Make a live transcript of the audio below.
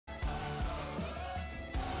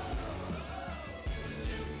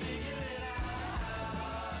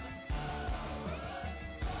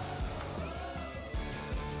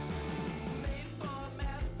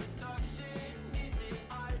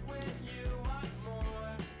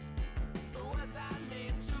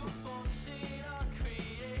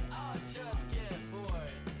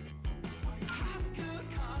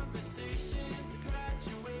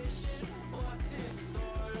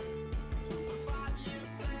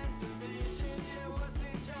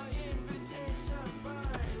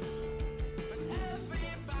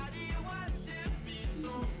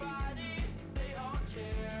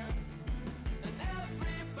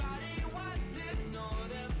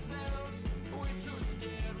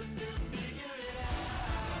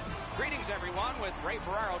Greetings, everyone, with Ray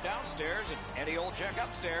Ferraro downstairs and Eddie Olczyk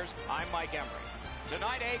upstairs. I'm Mike Emery.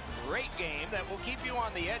 Tonight, a great game that will keep you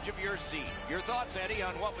on the edge of your seat. Your thoughts, Eddie,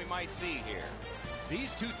 on what we might see here?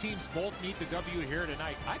 These two teams both need the W here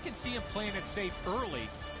tonight. I can see them playing it safe early,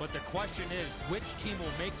 but the question is, which team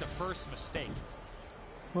will make the first mistake?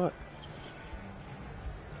 What?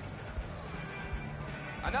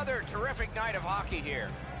 Another terrific night of hockey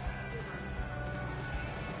here.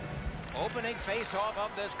 Opening face-off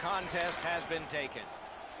of this contest has been taken.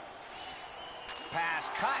 Pass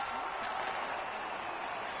cut.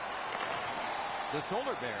 The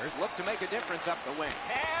Solar Bears look to make a difference up the wing.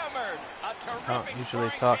 Hammered! A terrific usually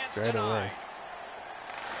scoring talk chance right tonight. away.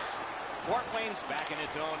 Fort Wayne's back in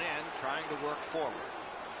its own end, trying to work forward.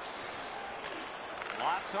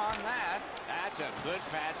 Lots on that. That's a good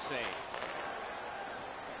pad save.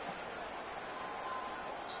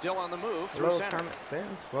 Still on the move through Hello, center. Comet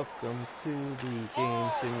fans. Welcome to the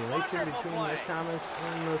game simulation between the Comets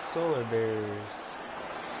and the Solar Bears.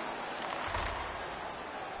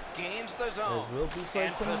 Gains the zone. Will be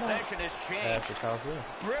And possession is changed. At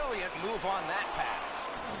Brilliant move on that pass.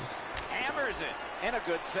 Hammers it. And a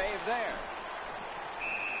good save there.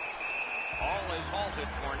 All is halted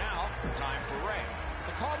for now. Time for Ray.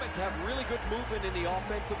 The Comets have really good movement in the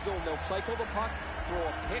offensive zone. They'll cycle the puck, throw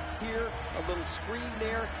a pick here, a little screen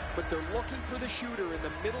there, but they're looking for the shooter in the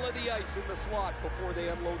middle of the ice in the slot before they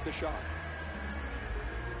unload the shot.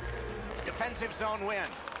 Defensive zone win.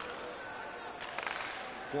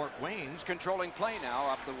 Fort Wayne's controlling play now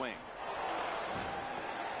up the wing.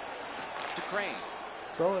 To Crane.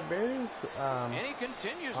 Solar Bears, And he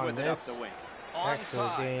continues with it up the wing. actual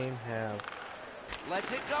Onside. game have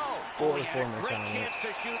Lets it go. Oh, he had a great chance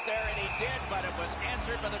to shoot there, and he did, but it was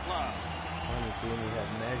answered by the glove. on the team. We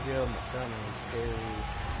have Maggio, Montgomery, Perry,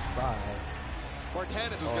 Spy.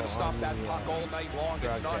 Martinez is going to stop that puck all night long.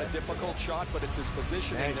 It's not a difficult shot, but it's his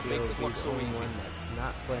positioning that makes it look so easy.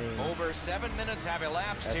 Not playing. Over 7 minutes have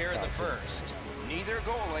elapsed here in the first. Neither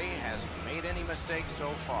goalie has made any mistakes so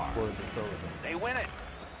far. For the Solar Bears. They win it.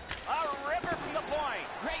 A ripper from the point.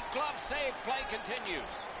 Great glove save. Play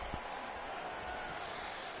continues.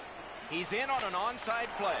 He's in on an onside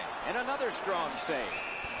play. And another strong save.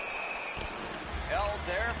 Held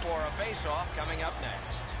there for a face-off coming up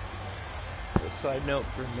next. A side note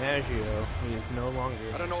for Maggio, he is no longer.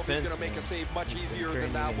 I don't know if he's going to make a save much easier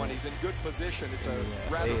than that one. He's in good position. It's a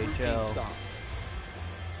rather routine stop.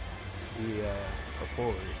 A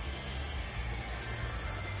forward.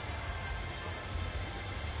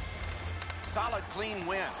 Solid, clean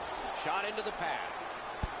win. Shot into the pad.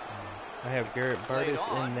 I have Garrett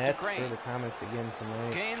Bardis in net for the Comets again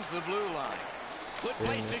tonight. Gains the blue line. Good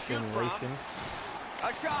place to shoot from.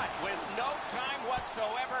 A shot with no time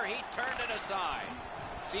whatsoever. He turned it aside.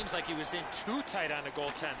 Seems like he was in too tight on the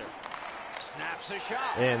goaltender. Snaps a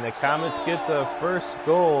shot. And the Comets get the first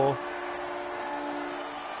goal.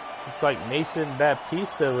 It's like Mason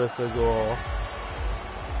Baptista with the goal.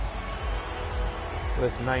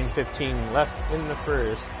 With 9:15 left in the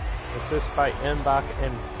first. Assist by Mbach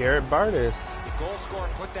and Garrett Bardis. The goal scorer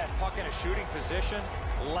put that puck in a shooting position,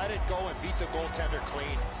 let it go, and beat the goaltender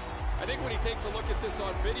clean. I think when he takes a look at this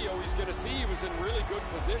on video, he's going to see he was in really good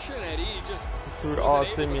position, Eddie. He just through all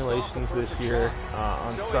simulations this year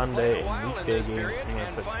on Sunday and weekday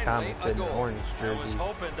games with the Comets in orange jerseys. I was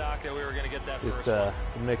hoping, Doc, that we were going to get that just first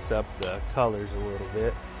one. Mix up the colors a little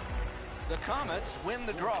bit. The Comets win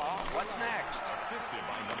the draw. What's next?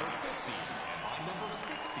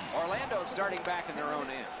 Orlando starting back in their own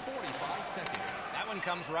end. 45 seconds. That one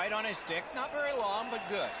comes right on his stick. Not very long, but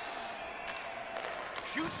good.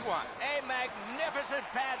 Shoots one. A magnificent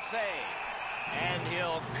pad save. And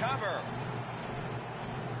he'll cover.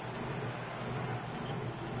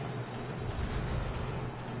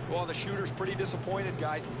 Well, the shooter's pretty disappointed,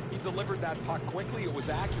 guys. He delivered that puck quickly. It was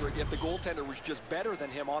accurate, yet the goaltender was just better than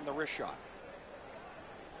him on the wrist shot.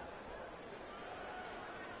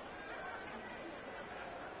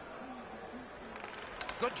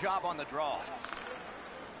 Good job on the draw.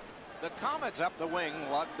 The Comets up the wing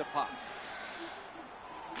lug the puck.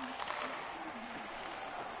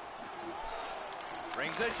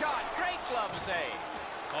 Brings a shot. Great glove save.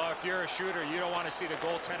 Oh, if you're a shooter, you don't want to see the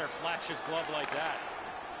goaltender flash his glove like that.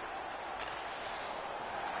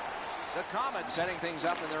 The Comets setting things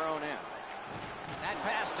up in their own end. That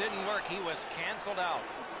pass didn't work. He was canceled out.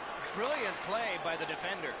 Brilliant play by the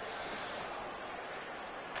defender.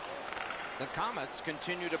 The Comets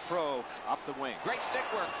continue to probe up the wing. Great stick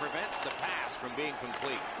work prevents the pass from being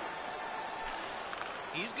complete.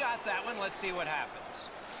 He's got that one. Let's see what happens.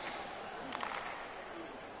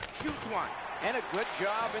 Shoots one. And a good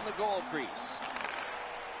job in the goal crease.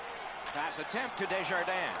 Pass attempt to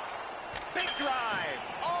Desjardins. Big drive.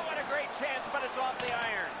 Oh, what a great chance, but it's off the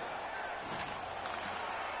iron.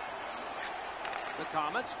 The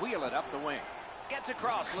Comets wheel it up the wing. Gets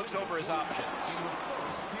across, looks over his options.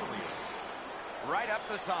 Right up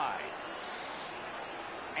the side.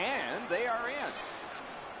 And they are in.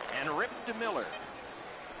 And ripped to Miller.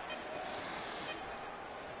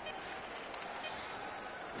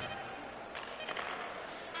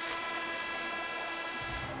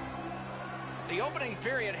 The opening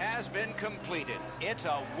period has been completed. It's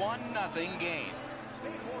a 1-0 game. Stay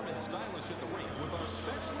warm and stylish at the rink with our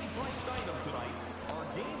specially priced item tonight. Our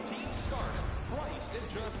game team start, priced at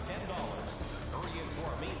just $10. Hurry into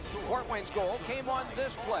our main store. Fort Wayne's goal came on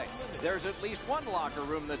this play. There's at least one locker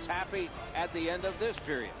room that's happy at the end of this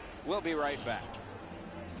period. We'll be right back.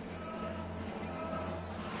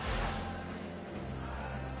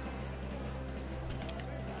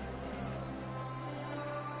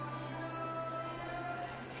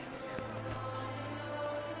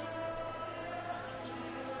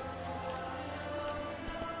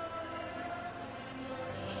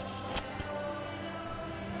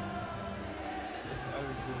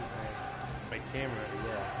 My camera,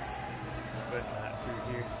 yeah. But not through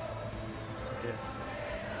here.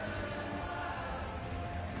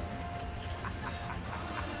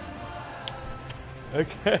 Yeah.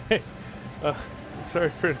 Okay.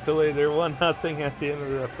 Sorry for the delay there. 1-0 at the end of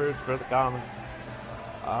the first for the Comets.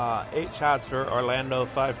 8 shots for Orlando,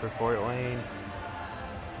 5 for Fort Wayne.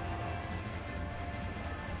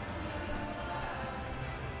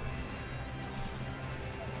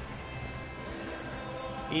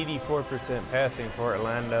 %84 passing for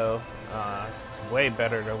Orlando. It's way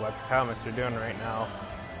better than what the Comets are doing right now.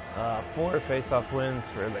 4 face-off wins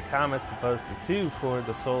for the Comets opposed to 2 for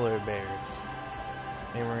the Solar Bears.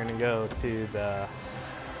 And we're going to go to the...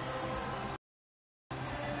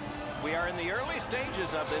 We are in the early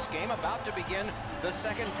stages of this game, about to begin the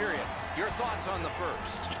second period. Your thoughts on the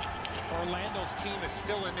first? Orlando's team is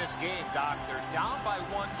still in this game, Doc. They're down by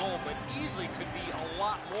 1 goal, but easily could be a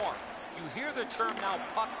lot more. You hear the term now,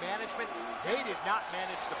 puck management. They did not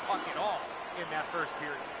manage the puck at all in that first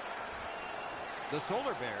period. The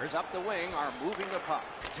Solar Bears up the wing are moving the puck.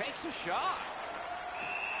 Takes a shot.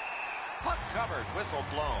 Puck covered, whistle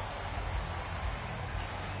blown.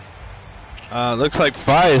 Looks like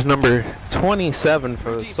 5 is number 27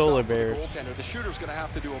 for the Solar Bears. The shooter's going to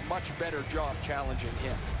have to do a much better job challenging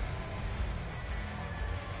him.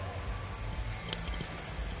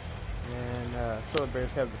 And Solar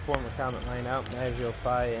Bears have the former Comet line out, Maggio,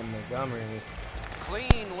 Fye, and Montgomery.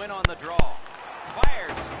 Clean win on the draw.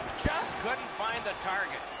 Fires. Just couldn't find the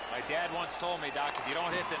target. My dad once told me, Doc, if you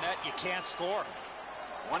don't hit the net, you can't score.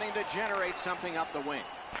 Wanting to generate something up the wing.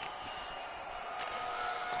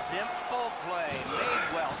 Simple play.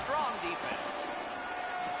 Made well. Strong defense.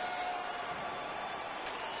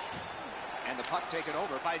 And the puck taken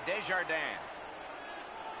over by Desjardins.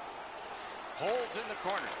 Holds in the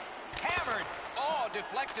corner. Hammered. Oh,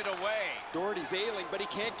 deflected away. Doherty's ailing, but he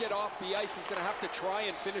can't get off the ice. He's going to have to try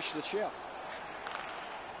and finish the shift.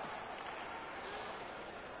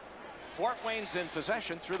 Fort Wayne's in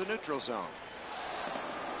possession through the neutral zone.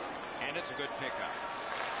 And it's a good pickup.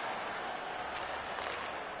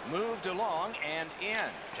 Moved along and in.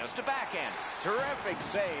 Just a backhand. Terrific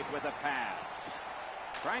save with a pad.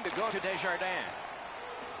 Trying to go to Desjardins.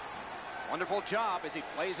 Wonderful job as he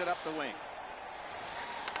plays it up the wing.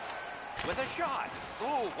 With a shot.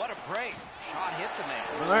 Ooh, what a break. Shot hit the man.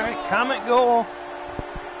 All right, Comet goal.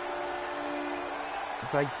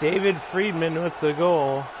 It's like David Friedman with the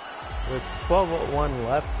goal with 12:01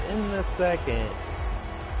 left in the second.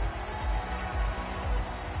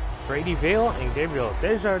 Brady Vale and Gabriel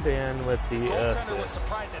Desjardins with the goaltender was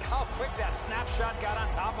surprised at how quick that snapshot got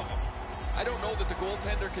on top of him. I don't know that the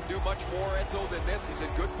goaltender can do much more, Edzo, than this. He's in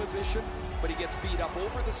good position, but he gets beat up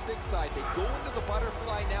over the stick side. They go into the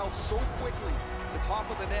butterfly now so quickly. The top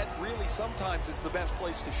of the net really sometimes is the best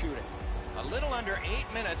place to shoot it. A little under 8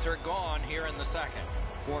 minutes are gone here in the second.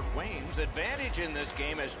 Fort Wayne's advantage in this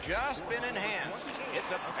game has just been enhanced.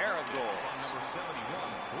 It's a pair of goals.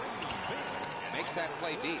 Makes that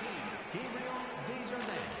play deep.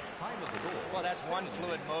 Well, that's one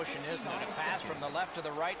fluid motion, isn't it? A pass from the left to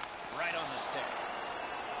the right, right on the stick.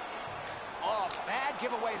 Oh, bad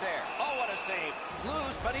giveaway there. Oh, what a save.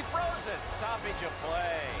 Loose, but he froze it. Stoppage of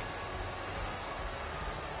play.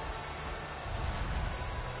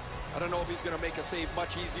 I don't know if he's going to make a save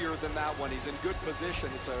much easier than that one. He's in good position.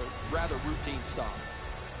 It's a rather routine stop.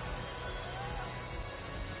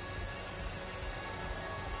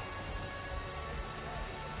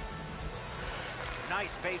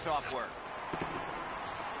 Nice face-off work.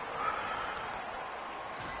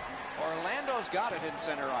 Orlando's got it in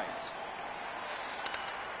center ice.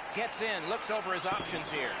 Gets in, looks over his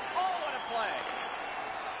options here. Oh, what a play.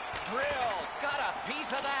 Drill, got a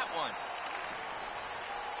piece of that one.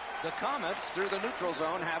 The Comets, through the neutral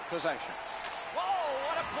zone, have possession. Whoa,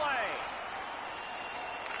 what a play.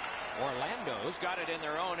 Orlando's got it in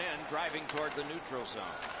their own end, driving toward the neutral zone.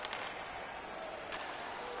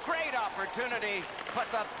 Great opportunity,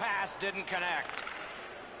 but the pass didn't connect.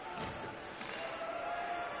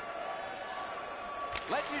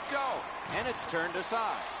 Lets it go, and it's turned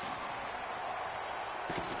aside.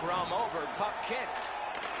 Scrum over, puck kicked.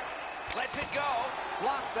 Lets it go,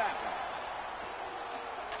 blocked that one.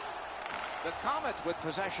 The Comets with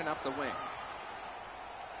possession up the wing.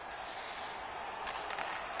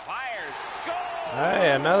 Fires, scores!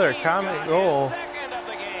 Hey, another Comet goal. Second of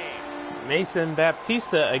the game. Mason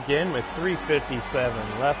Baptista again with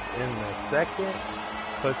 3:57 left in the second.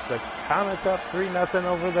 Puts the Comets up 3-0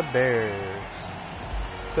 over the Bears.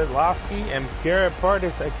 Sedlowski and Garrett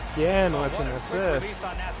Partis again with an assist.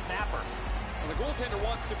 On that snapper. Well, the goaltender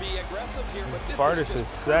wants to be aggressive here, but this Partis' is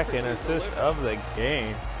just second perfectly assist delivered. of the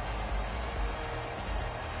game.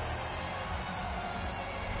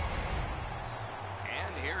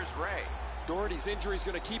 And here's Ray. Doherty's injury is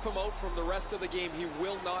going to keep him out from the rest of the game. He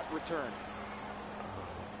will not return.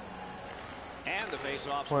 And the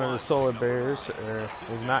face-off. One of the Solar Bears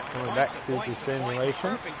is not coming back to the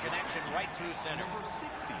simulation. Perfect connection right through center.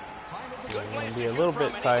 He's going to be a little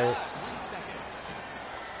bit tired.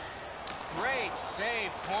 Great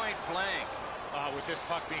save, point blank. With this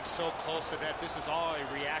puck being so close to that, this is all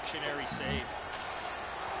a reactionary save.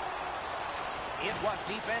 It was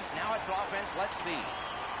defense, now it's offense. Let's see.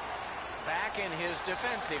 Back in his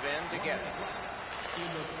defensive end to get it. In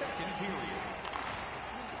the second period.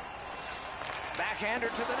 Backhander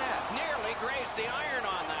to the net. Nearly grazed the iron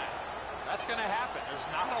on that. That's going to happen. There's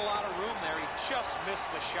not a lot of room there. He just missed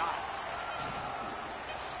the shot.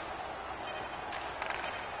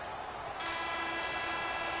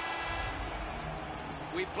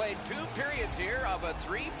 We've played 2 periods here of a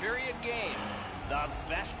 3-period game. The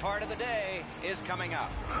best part of the day is coming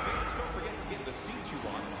up. Fans, don't forget to get the seats you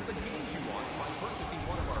want to the games you want by purchasing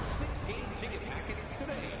one of our 6-game ticket packets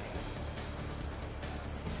today.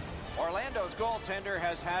 Orlando's goaltender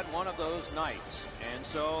has had one of those nights, and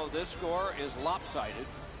so this score is lopsided,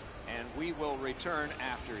 and we will return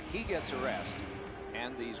after he gets a rest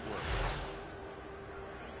and these words.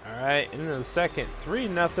 All right, into the second,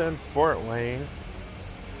 3-0 Fort Wayne.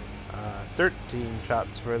 13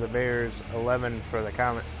 shots for the Bears, 11 for the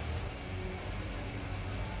Comets.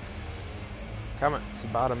 Comets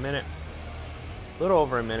about a minute, a little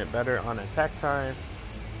over a minute better on attack time.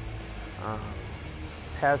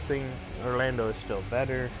 Passing, Orlando is still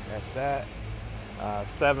better at that.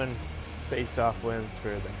 7 face-off wins for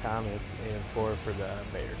the Comets and 4 for the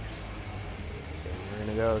Bears. Okay, we're going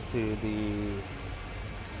to go to the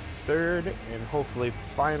third and hopefully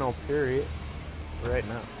final period right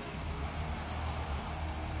now.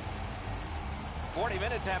 40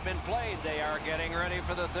 minutes have been played. They are getting ready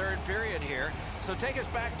for the third period here. So take us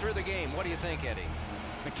back through the game. What do you think, Eddie?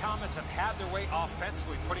 The Comets have had their way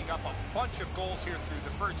offensively, putting up a bunch of goals here through the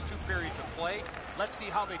first 2 periods of play. Let's see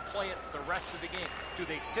how they play it the rest of the game. Do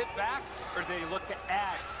they sit back, or do they look to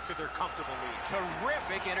add to their comfortable lead?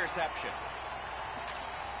 Terrific interception.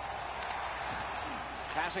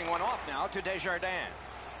 Passing one off now to Desjardins.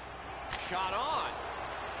 Shot on.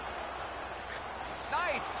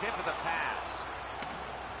 Nice tip of the pass.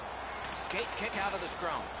 Skate kick out of the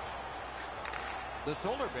scrum. The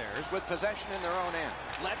Solar Bears with possession in their own end.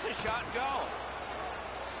 Lets a shot go.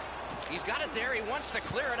 He's got it there. He wants to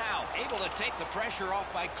clear it out. Able to take the pressure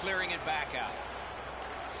off by clearing it back out.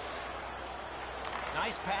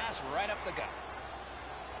 Nice pass right up the gut.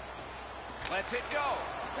 Lets it go.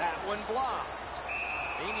 That one blocked.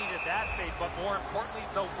 They needed that save, but more importantly,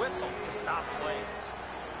 the whistle to stop play.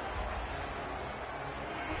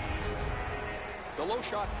 The low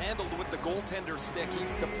shot's handled with the goaltender's stick. He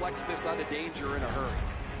deflects this out of danger in a hurry.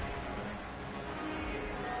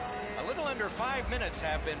 A little under 5 minutes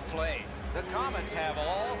have been played. The Comets have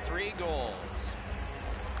all 3 goals.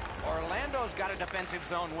 Orlando's got a defensive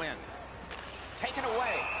zone win. Taken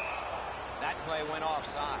away. That play went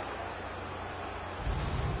offside.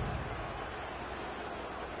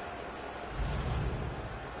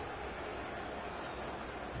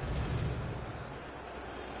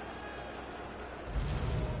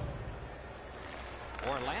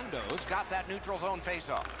 Orlando's got that neutral zone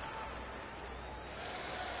faceoff.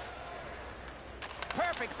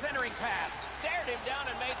 Perfect centering pass. Stared him down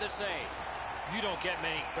and made the save. You don't get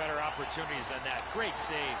many better opportunities than that. Great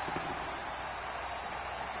save.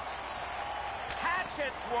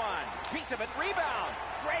 Buckshits one. Piece of it. Rebound.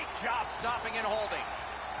 Great job stopping and holding.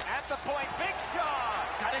 At the point. Big shot.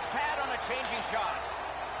 Got his pad on a changing shot.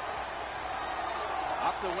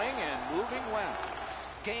 Up the wing and moving well.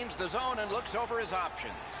 Gains the zone and looks over his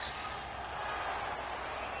options.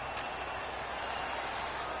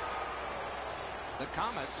 The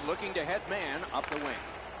Comets looking to head man up the wing.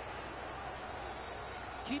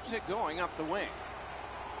 Keeps it going up the wing.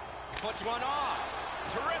 Puts one on.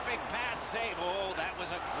 Terrific pad save. Oh, that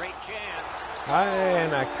was a great chance.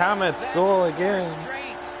 And a Comets goal again. Straight.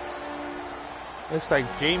 Looks like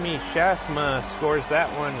Jamie Shasma scores that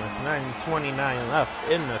one with 9:29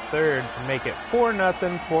 left in the third to make it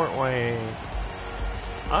 4-0 Fort Wayne.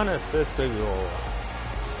 Unassisted goal.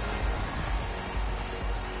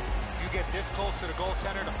 You get this close to the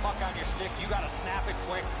goaltender, the puck on your stick, you got to snap it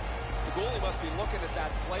quick. The goalie must be looking at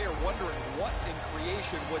that player wondering what in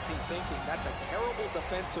creation was he thinking. That's a terrible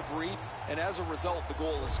defensive read, and as a result, the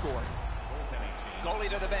goal is scored. Goalie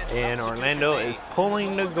to the bench. And Orlando is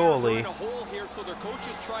pulling the goalie. In a hole here, so their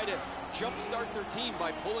coaches try to jumpstart their team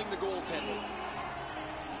by pulling the goaltender.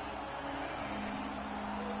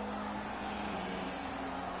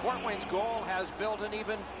 Fort Wayne's goal has built an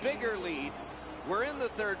even bigger lead. We're in the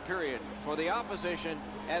third period. For the opposition,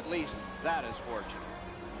 at least that is fortunate.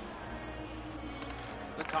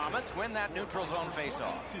 The Comets win that neutral zone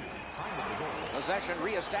faceoff. Possession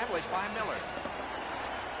reestablished by Miller.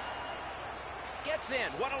 Gets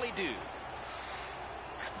in. What'll he do?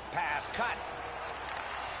 Pass cut.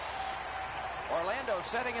 Orlando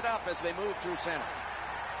setting it up as they move through center.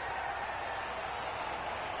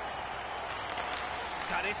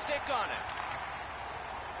 Got his stick on it.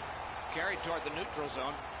 Carried toward the neutral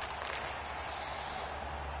zone.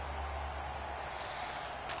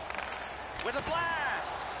 With a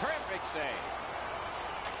blast. Terrific save.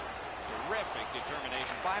 Terrific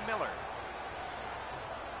determination by Miller.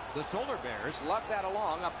 The Solar Bears lug that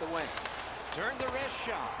along up the wing. Turn the wrist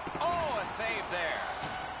shot. Oh, a save there.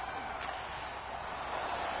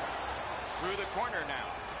 Through the corner now.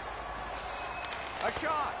 A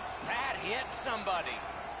shot. That hit somebody.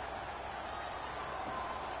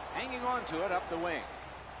 Hanging on to it up the wing.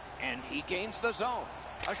 And he gains the zone.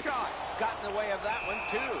 A shot. Got in the way of that one,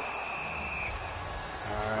 too.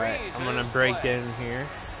 All right, I'm going to break in here.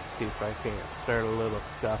 See if I can't start a little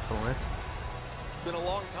scuffling. Been a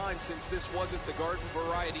long time since this wasn't the garden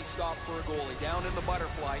variety stop for a goalie. Down in the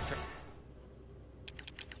butterfly.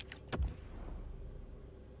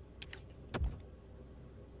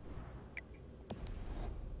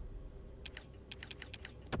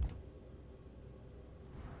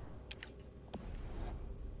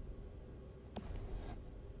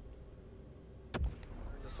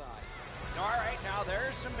 All right, now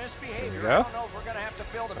there's some misbehavior. There you go. I don't know if we're going to have to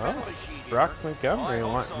fill the penalty sheet here. Brock Montgomery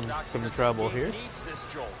wanting some trouble here. Needs this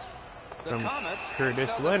jolt. The From Comets, Curtis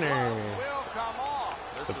so the Leonard. gloves will come off.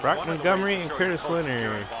 This So is Brock one of the Montgomery ways and to show your Curtis coaches you're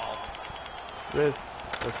Leonard. involved. With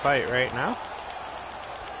the fight right now.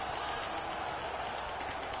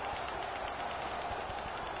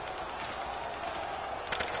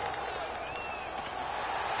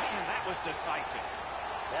 Man, that was decisive.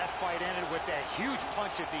 That fight ended with that huge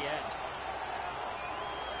punch at the end.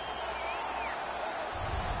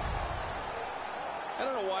 I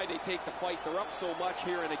don't know why they take the fight. They're up so much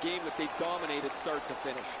here in a game that they've dominated start to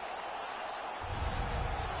finish.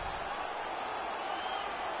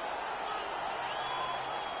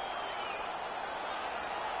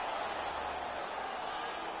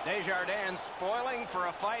 Desjardins spoiling for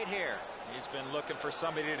a fight here. He's been looking for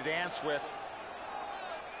somebody to dance with.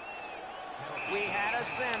 We had a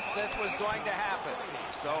sense this was going to happen.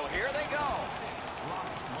 So here they go.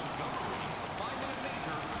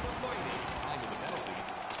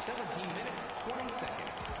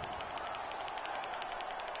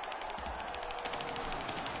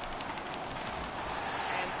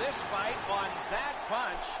 And this fight on that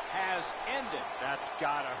punch has ended. That's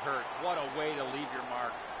gotta hurt. What a way to leave your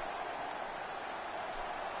mark.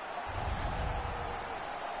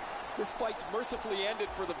 This fight's mercifully ended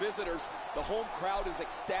for the visitors. The home crowd is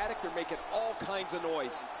ecstatic. They're making all kinds of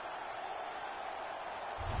noise.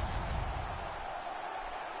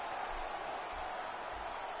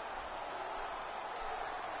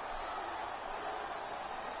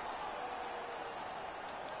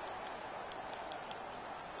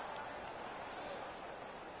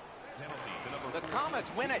 The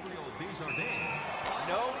Comets win it.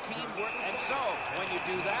 No teamwork. And so, when you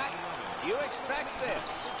do that, you expect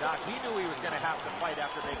this. Doc, he knew he was going to have to fight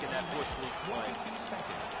after making that Bush League play.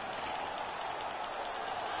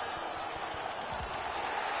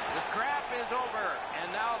 The scrap is over,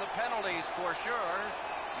 and now the penalties for sure,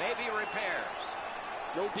 maybe repairs.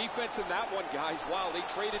 No defense in that one, guys. Wow, they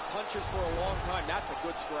traded punches for a long time. That's a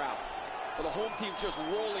good scrap. Well, the home team's just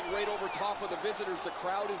rolling right over top of the visitors. The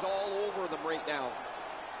crowd is all over them right now.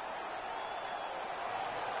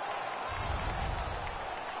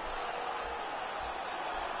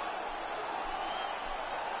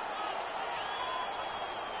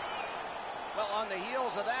 Well, on the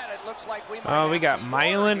heels of that, it looks like we might Oh, we have got some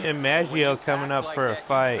Mylan more. and Maggio coming up for a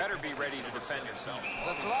fight. You better be ready to defend yourself.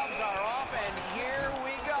 The gloves are off, and here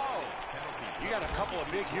we go. You got a couple of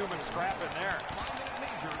big humans scrapping there. 5-minute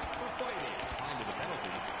major for fighting. Time to the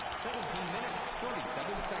penalties, 17 minutes,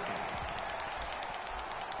 37 seconds.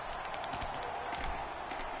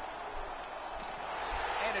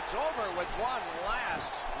 And it's over with one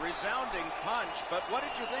last resounding punch. But what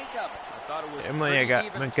did you think of it? I thought it was Emily, I pretty got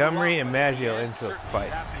even Montgomery throughout, and but in the Maggio end, into a certainly fight.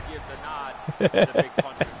 You have to give the nod to the big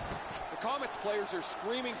punches. The Comets players are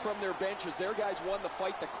screaming from their benches. Their guys won the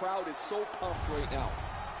fight. The crowd is so pumped right now.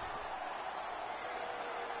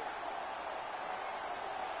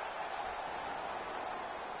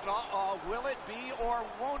 Will it be or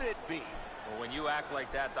won't it be? Well, when you act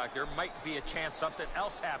like that, Doc, there might be a chance something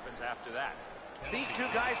else happens after that. These two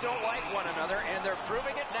guys don't like one another, and they're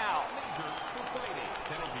proving it now. Major for fighting.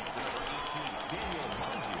 Penalty to number 18, Daniel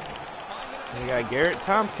Manzio. We got Garrett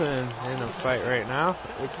Thompson in a fight right now.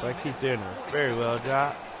 Looks like he's doing a very well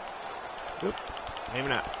job. Oop, maybe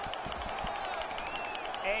not.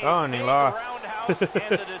 Oh, and he big lost. roundhouse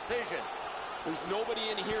and the decision. There's nobody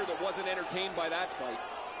in here that wasn't entertained by that fight.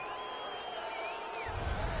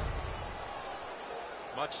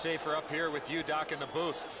 Much safer up here with you, Doc, in the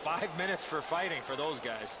booth. 5 minutes for fighting for those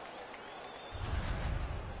guys.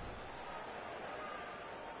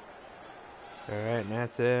 All right, and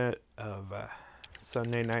that's it of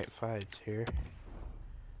Sunday night fights here.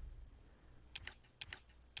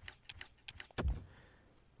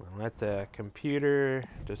 We'll let the computer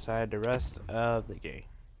decide the rest of the game.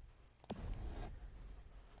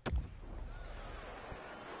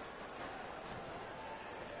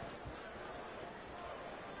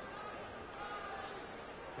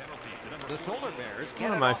 The Solar Bears get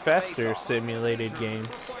One of it my off the faster faceoff. simulated games.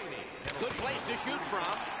 Good place to shoot from.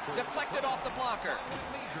 Deflected off the blocker.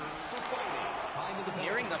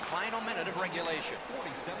 Nearing the final minute of regulation.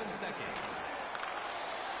 47 seconds.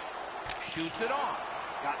 Shoots it on.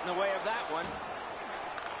 Got in the way of that one.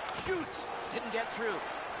 Shoots. Didn't get through.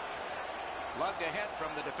 Lugged ahead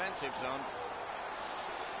from the defensive zone.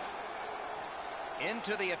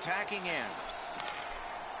 Into the attacking end.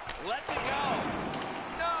 Lets it go.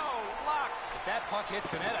 No luck. If that puck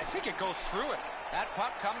hits the net, I think it goes through it. That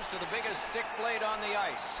puck comes to the biggest stick blade on the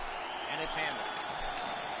ice. And it's handled.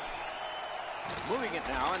 Moving it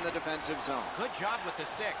now in the defensive zone. Good job with the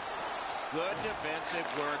stick. Good defensive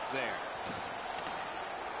work there.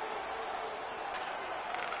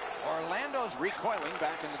 Orlando's recoiling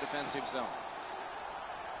back in the defensive zone.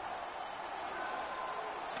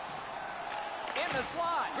 In the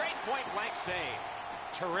slide. Great point blank save.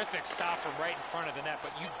 Terrific stop from right in front of the net,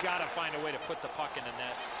 but you got to find a way to put the puck in the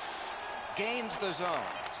net. Gains the zone.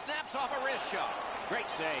 Snaps off a wrist shot. Great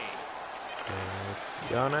save.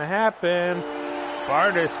 It's gonna happen.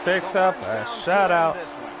 Bardis picks up a shutout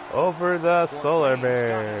over the Solar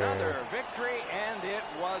Bears. Another victory, and it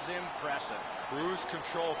was impressive. Cruise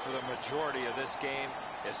control for the majority of this game,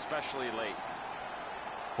 especially late.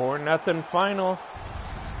 4-0 final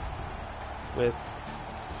with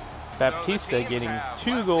Baptista getting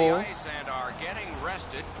 2 goals. And are getting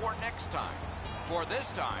rested for next time. For this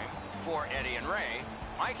time, for Eddie and Ray,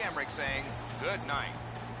 Mike Emmerich saying good night.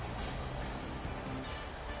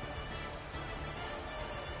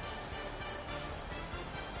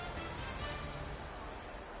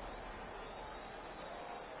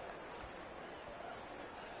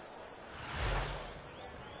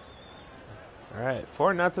 All right,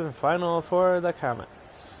 4-0 final for the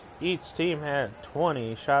Comets. Each team had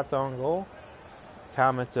 20 shots on goal.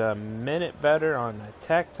 Comets a minute better on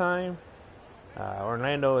attack time.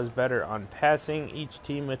 Orlando is better on passing. Each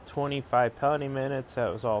team with 25 penalty minutes.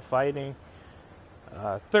 That was all fighting.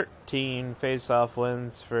 13 face-off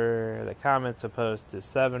wins for the Comets opposed to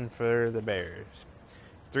 7 for the Bears.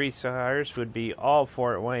 3 stars would be all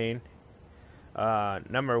Fort Wayne.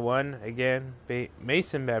 Number 1, again,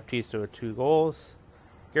 Mason Baptista with 2 goals.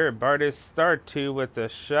 Garrett Bardis, star 2 with a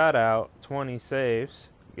shutout, 20 saves,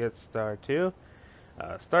 gets star 2.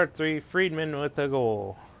 Star 3, Friedman with a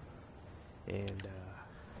goal. And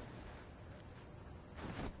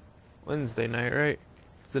Wednesday night, right?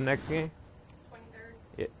 It's the next game? 23rd.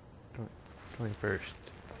 Yeah, 21st. 21st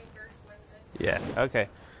Wednesday. Yeah, okay.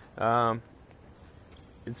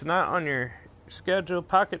 It's not on your schedule,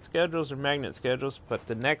 pocket schedules or magnet schedules, but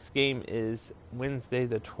the next game is Wednesday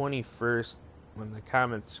the 21st when the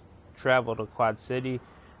Comets travel to Quad City.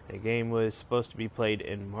 The game was supposed to be played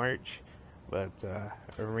in March, but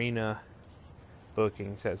arena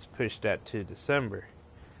bookings has pushed that to December.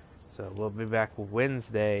 So we'll be back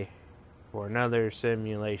Wednesday for another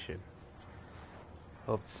simulation.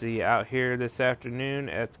 Hope to see you out here this afternoon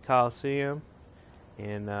at the Coliseum,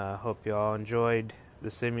 and hope you all enjoyed the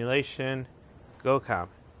simulation. Go Comets!